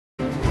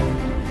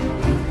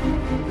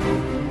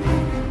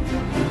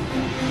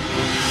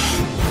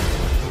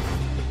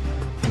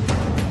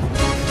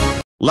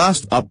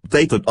Last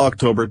updated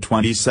October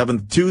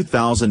 27,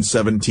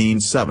 2017,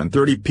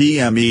 7:30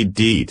 p.m.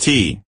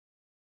 EDT.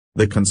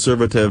 The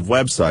conservative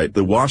website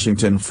The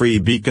Washington Free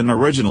Beacon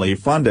originally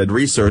funded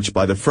research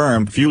by the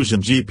firm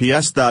Fusion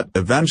GPS that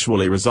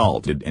eventually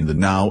resulted in the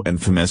now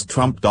infamous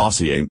Trump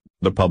dossier,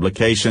 the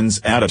publication's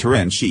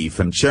editor-in-chief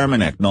and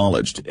chairman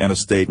acknowledged in a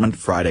statement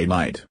Friday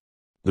night.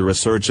 The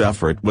research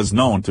effort was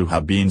known to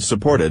have been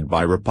supported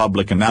by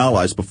Republican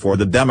allies before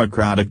the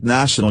Democratic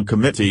National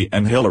Committee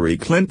and Hillary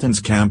Clinton's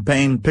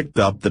campaign picked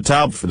up the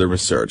tab for the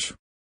research.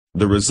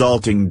 The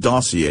resulting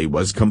dossier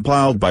was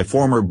compiled by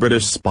former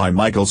British spy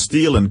Michael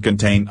Steele and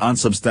contained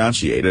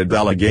unsubstantiated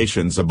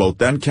allegations about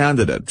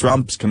then-candidate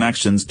Trump's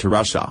connections to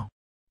Russia.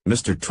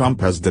 Mr.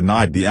 Trump has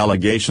denied the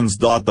allegations.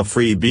 The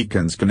Free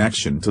Beacon's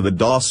connection to the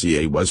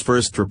dossier was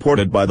first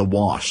reported by the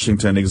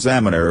Washington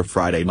Examiner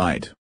Friday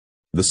night.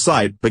 The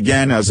site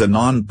began as a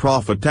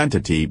non-profit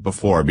entity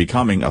before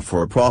becoming a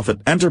for-profit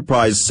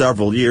enterprise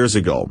several years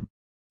ago.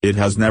 It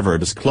has never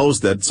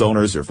disclosed its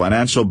owners or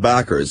financial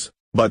backers,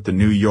 but the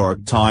New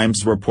York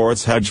Times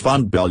reports hedge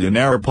fund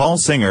billionaire Paul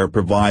Singer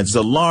provides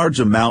a large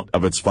amount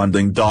of its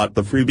funding.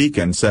 The Free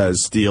Beacon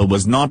says Steele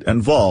was not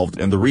involved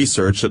in the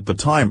research at the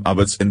time of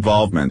its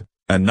involvement,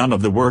 and none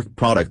of the work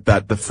product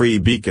that the Free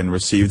Beacon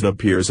received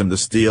appears in the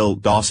Steele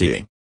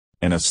dossier.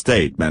 In a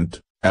statement,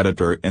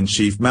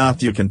 Editor-in-Chief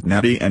Matthew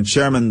Cannetti and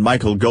Chairman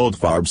Michael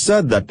Goldfarb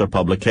said that the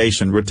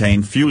publication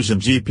retained Fusion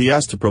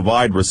GPS to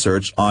provide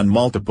research on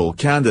multiple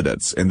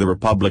candidates in the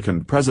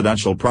Republican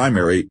presidential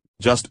primary,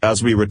 just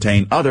as we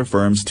retain other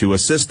firms to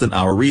assist in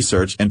our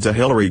research into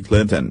Hillary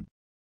Clinton.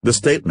 The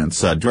statement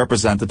said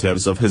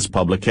representatives of his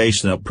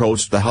publication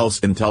approached the House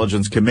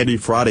Intelligence Committee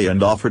Friday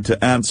and offered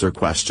to answer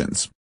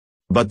questions.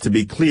 But to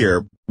be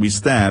clear, we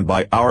stand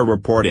by our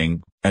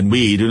reporting, and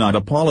we do not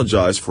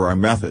apologize for our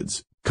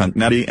methods,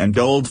 Cannetti and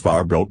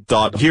Goldfarb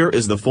wrote. Here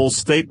is the full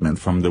statement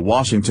from the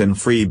Washington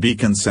Free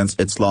Beacon. Since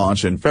its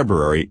launch in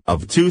February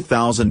of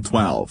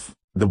 2012.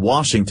 The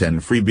Washington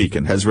Free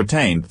Beacon has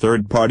retained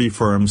third-party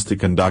firms to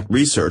conduct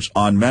research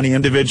on many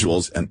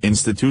individuals and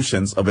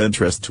institutions of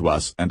interest to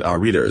us and our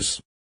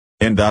readers.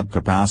 In that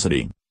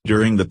capacity,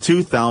 during the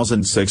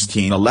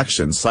 2016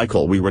 election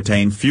cycle we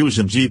retained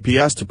Fusion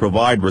GPS to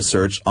provide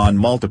research on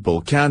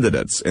multiple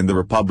candidates in the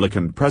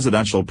Republican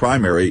presidential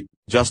primary,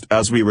 just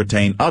as we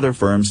retain other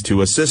firms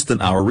to assist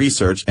in our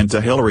research into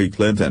Hillary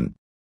Clinton.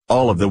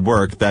 All of the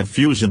work that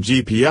Fusion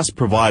GPS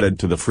provided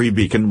to the Free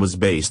Beacon was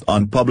based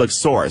on public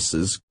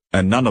sources,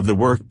 and none of the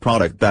work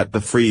product that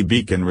the Free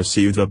Beacon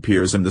received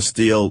appears in the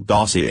Steele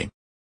dossier.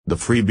 The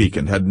Free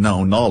Beacon had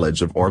no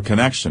knowledge of or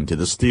connection to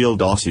the Steele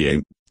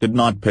dossier, did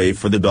not pay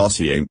for the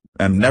dossier,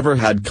 and never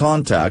had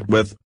contact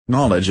with,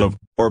 knowledge of,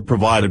 or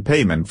provided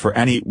payment for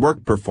any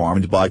work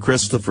performed by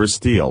Christopher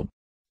Steele.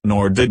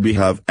 Nor did we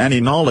have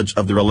any knowledge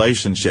of the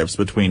relationships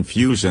between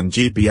Fusion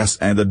GPS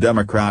and the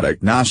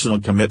Democratic National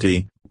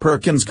Committee,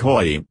 Perkins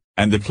Coie,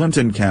 and the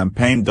Clinton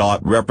campaign.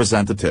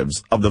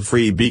 Representatives of the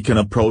Free Beacon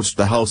approached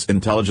the House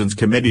Intelligence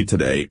Committee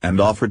today and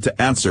offered to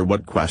answer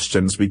what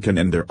questions we can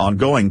in their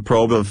ongoing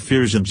probe of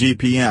Fusion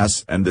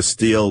GPS and the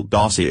Steele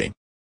dossier.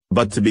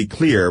 But to be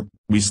clear,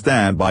 we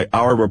stand by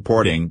our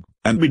reporting,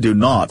 and we do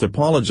not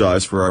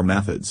apologize for our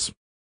methods.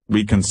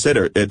 We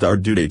consider it our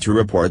duty to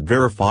report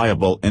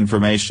verifiable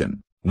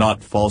information,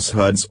 not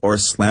falsehoods or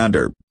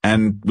slander,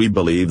 and we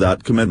believe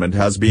that commitment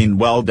has been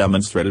well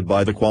demonstrated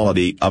by the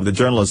quality of the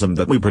journalism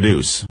that we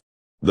produce.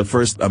 The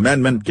First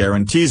Amendment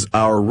guarantees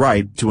our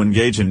right to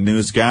engage in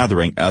news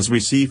gathering as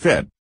we see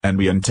fit, and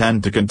we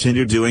intend to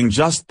continue doing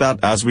just that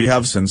as we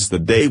have since the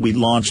day we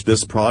launched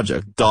this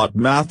project.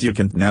 Matthew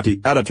Cannetti,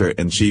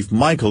 Editor-in-Chief,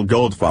 Michael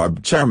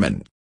Goldfarb,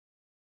 Chairman.